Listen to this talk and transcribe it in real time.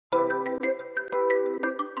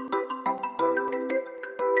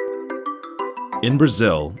In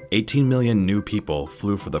Brazil, 18 million new people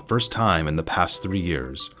flew for the first time in the past 3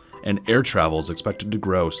 years, and air travel is expected to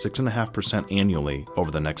grow 6.5% annually over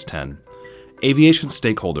the next 10. Aviation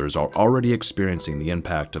stakeholders are already experiencing the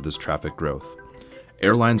impact of this traffic growth.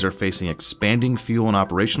 Airlines are facing expanding fuel and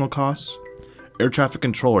operational costs. Air traffic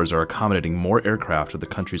controllers are accommodating more aircraft at the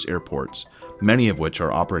country's airports, many of which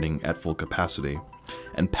are operating at full capacity.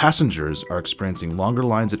 And passengers are experiencing longer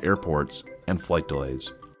lines at airports and flight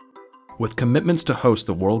delays. With commitments to host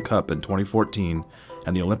the World Cup in 2014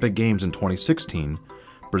 and the Olympic Games in 2016,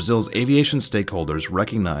 Brazil's aviation stakeholders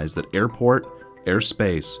recognize that airport,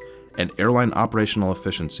 airspace, and airline operational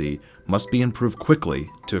efficiency must be improved quickly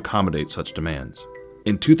to accommodate such demands.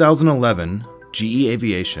 In 2011, GE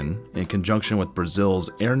Aviation, in conjunction with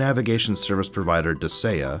Brazil's air navigation service provider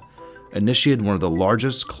DECEA, initiated one of the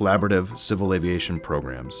largest collaborative civil aviation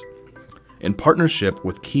programs. In partnership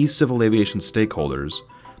with key civil aviation stakeholders,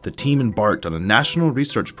 the team embarked on a national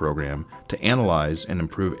research program to analyze and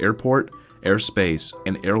improve airport, airspace,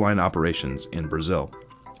 and airline operations in Brazil.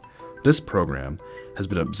 This program has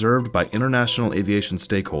been observed by international aviation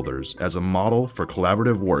stakeholders as a model for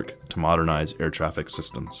collaborative work to modernize air traffic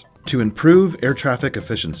systems. To improve air traffic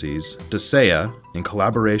efficiencies, DECEA, in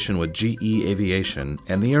collaboration with GE Aviation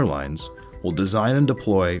and the airlines, will design and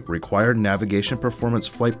deploy required navigation performance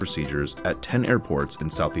flight procedures at 10 airports in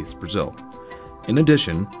southeast Brazil. In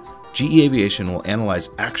addition, GE Aviation will analyze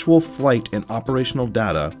actual flight and operational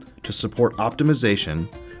data to support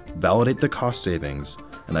optimization, validate the cost savings,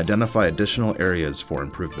 and identify additional areas for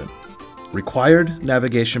improvement. Required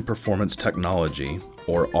Navigation Performance Technology,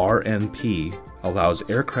 or RNP, allows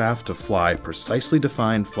aircraft to fly precisely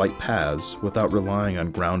defined flight paths without relying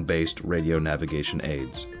on ground-based radio navigation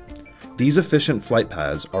aids. These efficient flight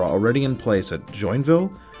paths are already in place at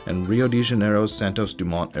Joinville and Rio de Janeiro's Santos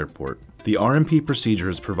Dumont Airport. The RMP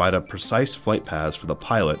procedures provide a precise flight paths for the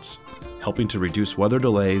pilots, helping to reduce weather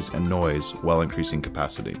delays and noise while increasing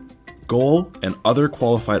capacity. GOL and other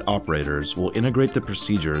qualified operators will integrate the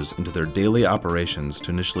procedures into their daily operations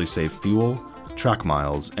to initially save fuel, track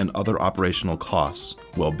miles, and other operational costs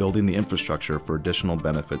while building the infrastructure for additional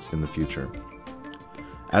benefits in the future.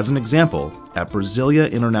 As an example, at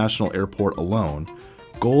Brasilia International Airport alone,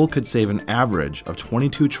 GOL could save an average of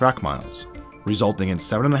 22 track miles, resulting in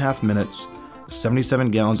 7.5 minutes,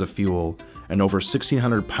 77 gallons of fuel, and over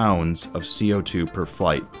 1,600 pounds of CO2 per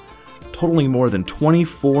flight, totaling more than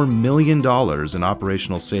 $24 million in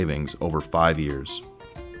operational savings over 5 years.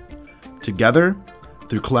 Together,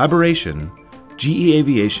 through collaboration, GE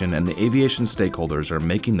Aviation and the aviation stakeholders are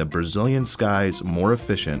making the Brazilian skies more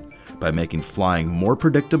efficient by making flying more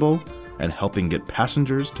predictable and helping get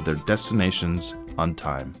passengers to their destinations on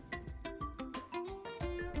time.